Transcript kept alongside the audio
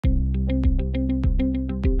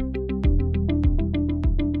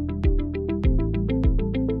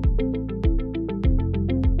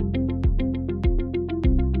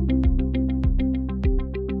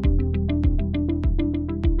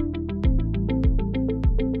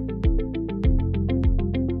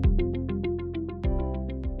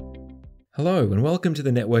Hello and welcome to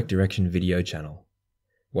the Network Direction video channel.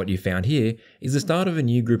 What you found here is the start of a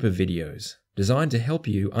new group of videos designed to help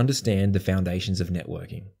you understand the foundations of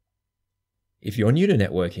networking. If you're new to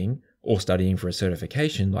networking or studying for a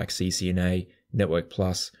certification like CCNA, Network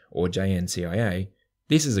Plus or JNCIA,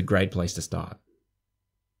 this is a great place to start.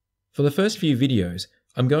 For the first few videos,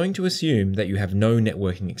 I'm going to assume that you have no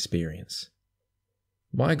networking experience.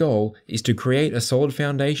 My goal is to create a solid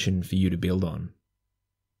foundation for you to build on.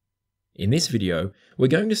 In this video, we're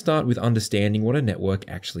going to start with understanding what a network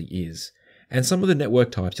actually is, and some of the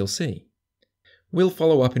network types you'll see. We'll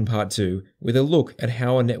follow up in part 2 with a look at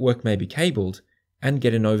how a network may be cabled and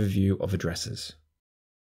get an overview of addresses.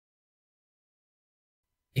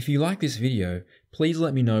 If you like this video, please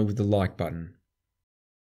let me know with the like button.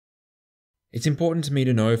 It's important to me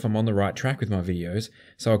to know if I'm on the right track with my videos,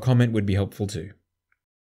 so a comment would be helpful too.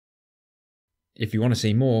 If you want to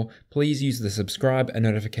see more, please use the subscribe and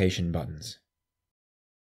notification buttons.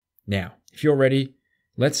 Now, if you're ready,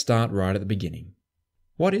 let's start right at the beginning.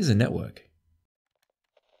 What is a network?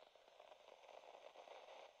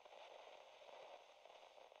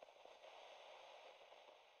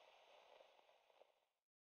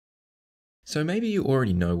 So maybe you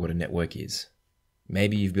already know what a network is.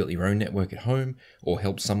 Maybe you've built your own network at home or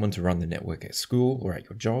helped someone to run the network at school or at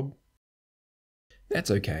your job.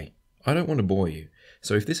 That's okay. I don't want to bore you,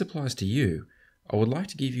 so if this applies to you, I would like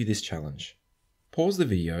to give you this challenge. Pause the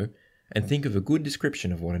video and think of a good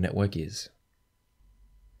description of what a network is.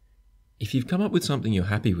 If you've come up with something you're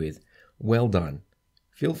happy with, well done.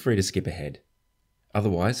 Feel free to skip ahead.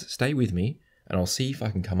 Otherwise, stay with me and I'll see if I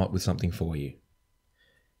can come up with something for you.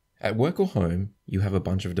 At work or home, you have a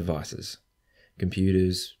bunch of devices.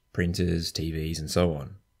 Computers, printers, TVs, and so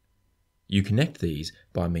on. You connect these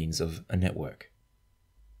by means of a network.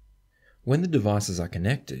 When the devices are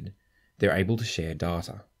connected, they're able to share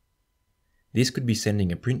data. This could be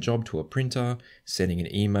sending a print job to a printer, sending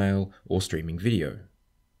an email, or streaming video.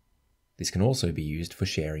 This can also be used for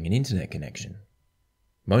sharing an internet connection.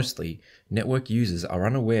 Mostly, network users are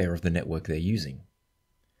unaware of the network they're using.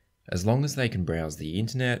 As long as they can browse the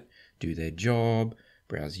internet, do their job,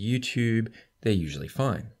 browse YouTube, they're usually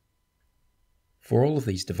fine. For all of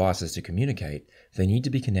these devices to communicate, they need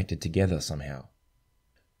to be connected together somehow.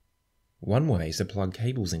 One way is to plug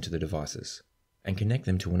cables into the devices and connect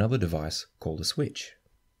them to another device called a switch.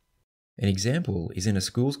 An example is in a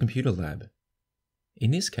school's computer lab.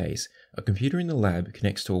 In this case, a computer in the lab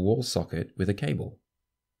connects to a wall socket with a cable.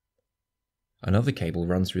 Another cable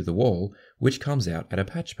runs through the wall, which comes out at a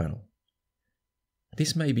patch panel.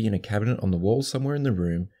 This may be in a cabinet on the wall somewhere in the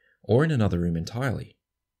room or in another room entirely.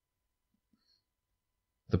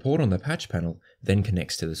 The port on the patch panel then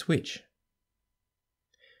connects to the switch.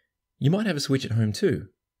 You might have a switch at home too.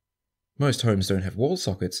 Most homes don't have wall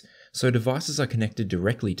sockets, so devices are connected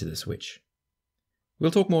directly to the switch. We'll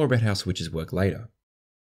talk more about how switches work later.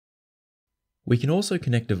 We can also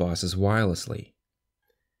connect devices wirelessly.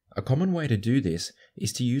 A common way to do this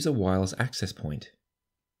is to use a wireless access point.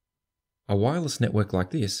 A wireless network like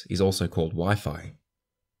this is also called Wi-Fi.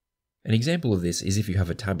 An example of this is if you have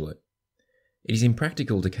a tablet. It is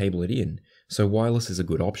impractical to cable it in, so wireless is a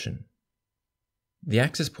good option. The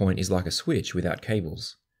access point is like a switch without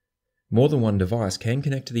cables. More than one device can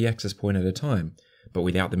connect to the access point at a time, but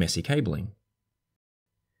without the messy cabling.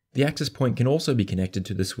 The access point can also be connected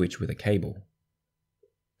to the switch with a cable.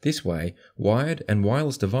 This way, wired and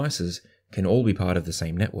wireless devices can all be part of the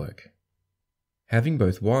same network. Having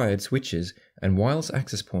both wired switches and wireless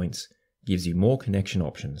access points gives you more connection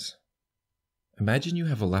options. Imagine you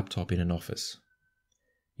have a laptop in an office.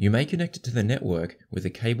 You may connect it to the network with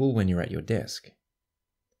a cable when you're at your desk.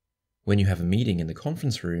 When you have a meeting in the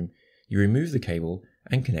conference room, you remove the cable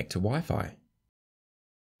and connect to Wi-Fi.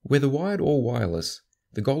 Whether wired or wireless,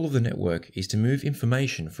 the goal of the network is to move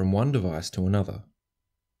information from one device to another.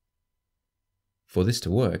 For this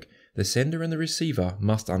to work, the sender and the receiver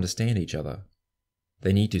must understand each other.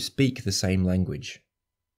 They need to speak the same language.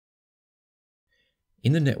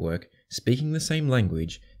 In the network, speaking the same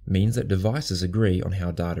language means that devices agree on how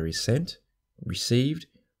data is sent, received,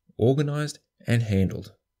 organized, and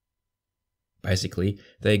handled. Basically,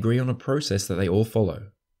 they agree on a process that they all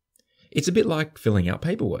follow. It's a bit like filling out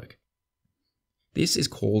paperwork. This is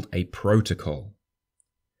called a protocol.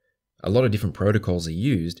 A lot of different protocols are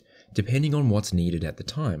used depending on what's needed at the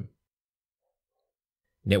time.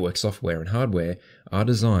 Network software and hardware are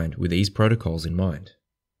designed with these protocols in mind.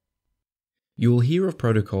 You will hear of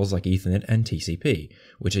protocols like Ethernet and TCP,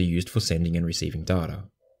 which are used for sending and receiving data.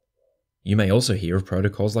 You may also hear of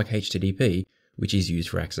protocols like HTTP, which is used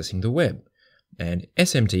for accessing the web, and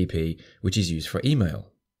SMTP, which is used for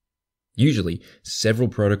email. Usually, several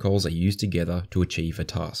protocols are used together to achieve a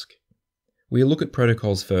task. We'll look at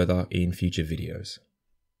protocols further in future videos.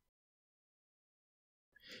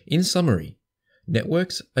 In summary,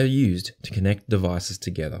 networks are used to connect devices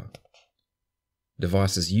together.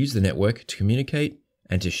 Devices use the network to communicate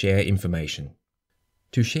and to share information.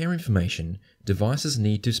 To share information, devices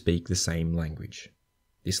need to speak the same language.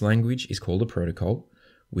 This language is called a protocol,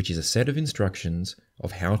 which is a set of instructions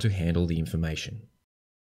of how to handle the information.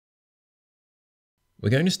 We're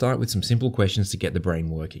going to start with some simple questions to get the brain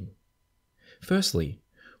working. Firstly,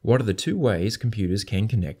 what are the two ways computers can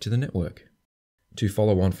connect to the network? To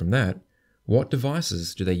follow on from that, what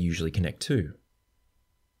devices do they usually connect to?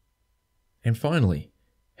 And finally,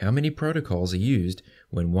 how many protocols are used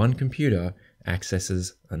when one computer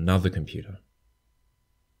accesses another computer?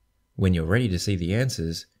 When you're ready to see the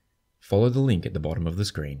answers, follow the link at the bottom of the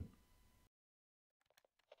screen.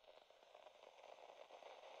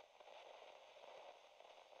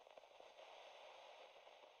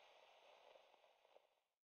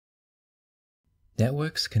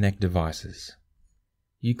 Networks connect devices.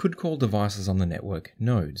 You could call devices on the network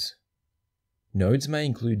nodes. Nodes may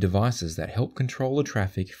include devices that help control the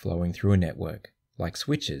traffic flowing through a network, like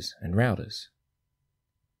switches and routers.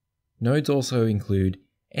 Nodes also include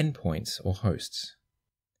endpoints or hosts.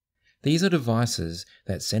 These are devices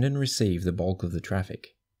that send and receive the bulk of the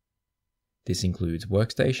traffic. This includes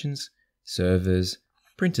workstations, servers,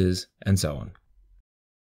 printers, and so on.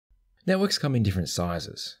 Networks come in different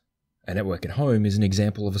sizes. A network at home is an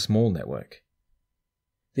example of a small network.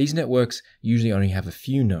 These networks usually only have a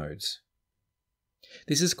few nodes.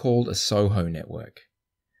 This is called a SOHO network.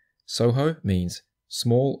 SOHO means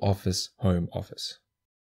Small Office Home Office.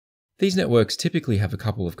 These networks typically have a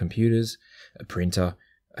couple of computers, a printer,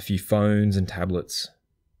 a few phones and tablets.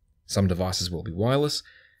 Some devices will be wireless,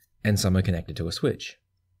 and some are connected to a switch.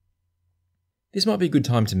 This might be a good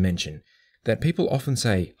time to mention that people often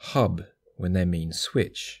say hub when they mean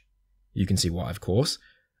switch. You can see why, of course,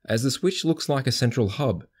 as the switch looks like a central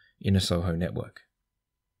hub in a SOHO network.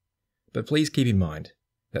 But please keep in mind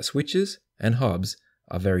that switches and hubs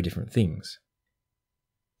are very different things.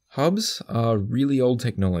 Hubs are really old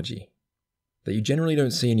technology that you generally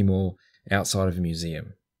don't see anymore outside of a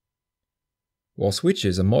museum, while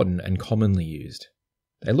switches are modern and commonly used.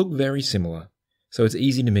 They look very similar, so it's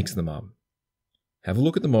easy to mix them up. Have a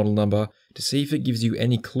look at the model number to see if it gives you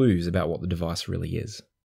any clues about what the device really is.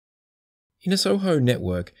 In a SOHO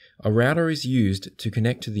network, a router is used to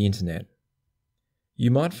connect to the internet. You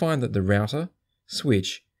might find that the router,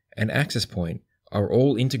 switch, and access point are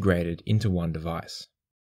all integrated into one device.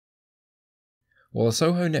 While a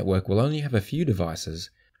SOHO network will only have a few devices,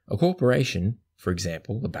 a corporation, for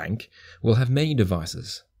example a bank, will have many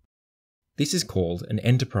devices. This is called an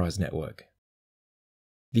enterprise network.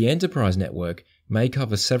 The enterprise network may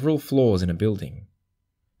cover several floors in a building.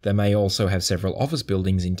 They may also have several office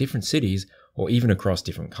buildings in different cities or even across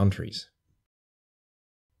different countries.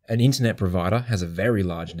 An internet provider has a very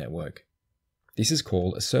large network. This is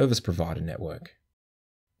called a service provider network.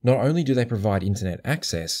 Not only do they provide internet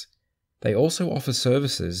access, they also offer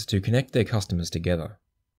services to connect their customers together.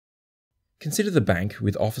 Consider the bank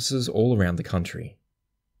with offices all around the country.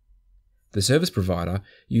 The service provider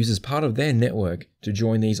uses part of their network to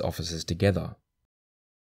join these offices together.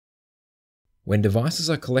 When devices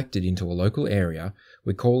are collected into a local area,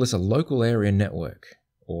 we call this a local area network,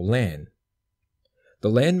 or LAN. The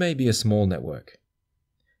LAN may be a small network.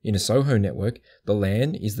 In a SOHO network, the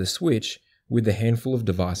LAN is the switch with the handful of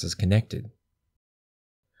devices connected.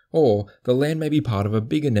 Or the LAN may be part of a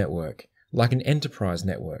bigger network, like an enterprise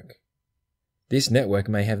network. This network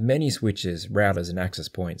may have many switches, routers, and access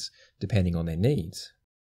points, depending on their needs.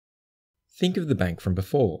 Think of the bank from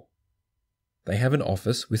before. They have an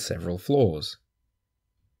office with several floors.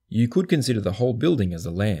 You could consider the whole building as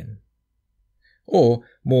a LAN. Or,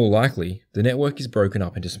 more likely, the network is broken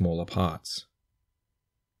up into smaller parts.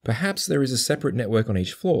 Perhaps there is a separate network on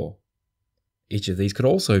each floor. Each of these could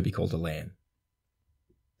also be called a LAN.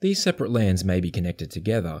 These separate LANs may be connected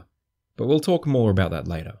together, but we'll talk more about that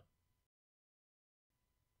later.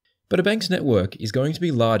 But a bank's network is going to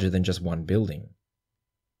be larger than just one building.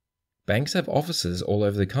 Banks have offices all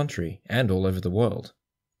over the country and all over the world.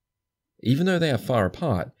 Even though they are far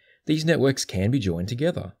apart, these networks can be joined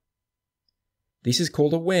together. This is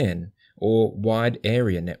called a WAN, or Wide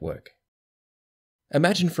Area Network.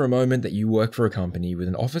 Imagine for a moment that you work for a company with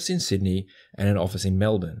an office in Sydney and an office in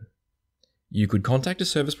Melbourne. You could contact a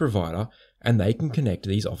service provider and they can connect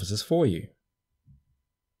these offices for you.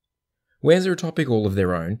 WANs are a topic all of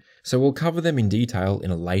their own, so we'll cover them in detail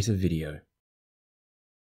in a later video.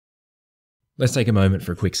 Let's take a moment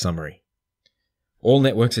for a quick summary. All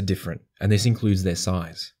networks are different, and this includes their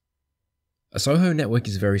size. A SOHO network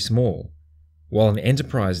is very small, while an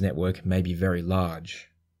enterprise network may be very large.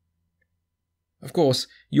 Of course,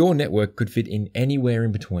 your network could fit in anywhere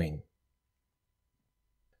in between.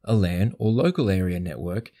 A LAN or local area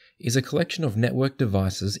network is a collection of network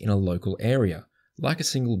devices in a local area, like a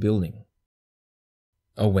single building.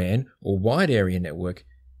 A WAN or wide area network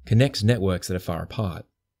connects networks that are far apart.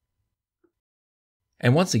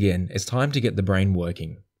 And once again, it's time to get the brain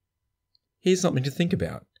working. Here's something to think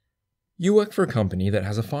about. You work for a company that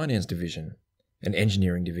has a finance division, an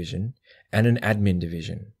engineering division, and an admin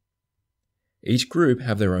division. Each group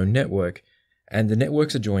have their own network, and the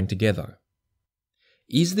networks are joined together.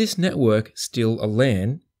 Is this network still a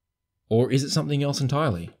LAN, or is it something else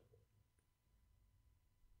entirely?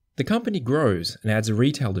 The company grows and adds a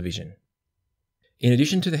retail division. In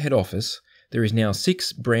addition to the head office, there is now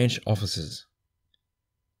 6 branch offices.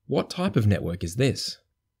 What type of network is this?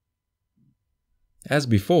 As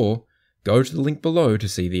before, go to the link below to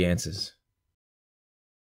see the answers.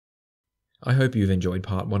 I hope you've enjoyed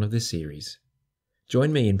part 1 of this series.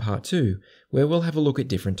 Join me in part 2, where we'll have a look at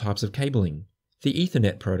different types of cabling, the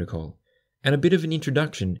Ethernet protocol, and a bit of an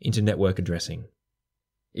introduction into network addressing.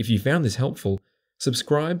 If you found this helpful,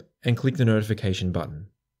 subscribe and click the notification button.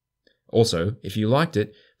 Also, if you liked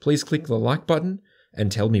it, please click the like button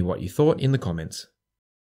and tell me what you thought in the comments.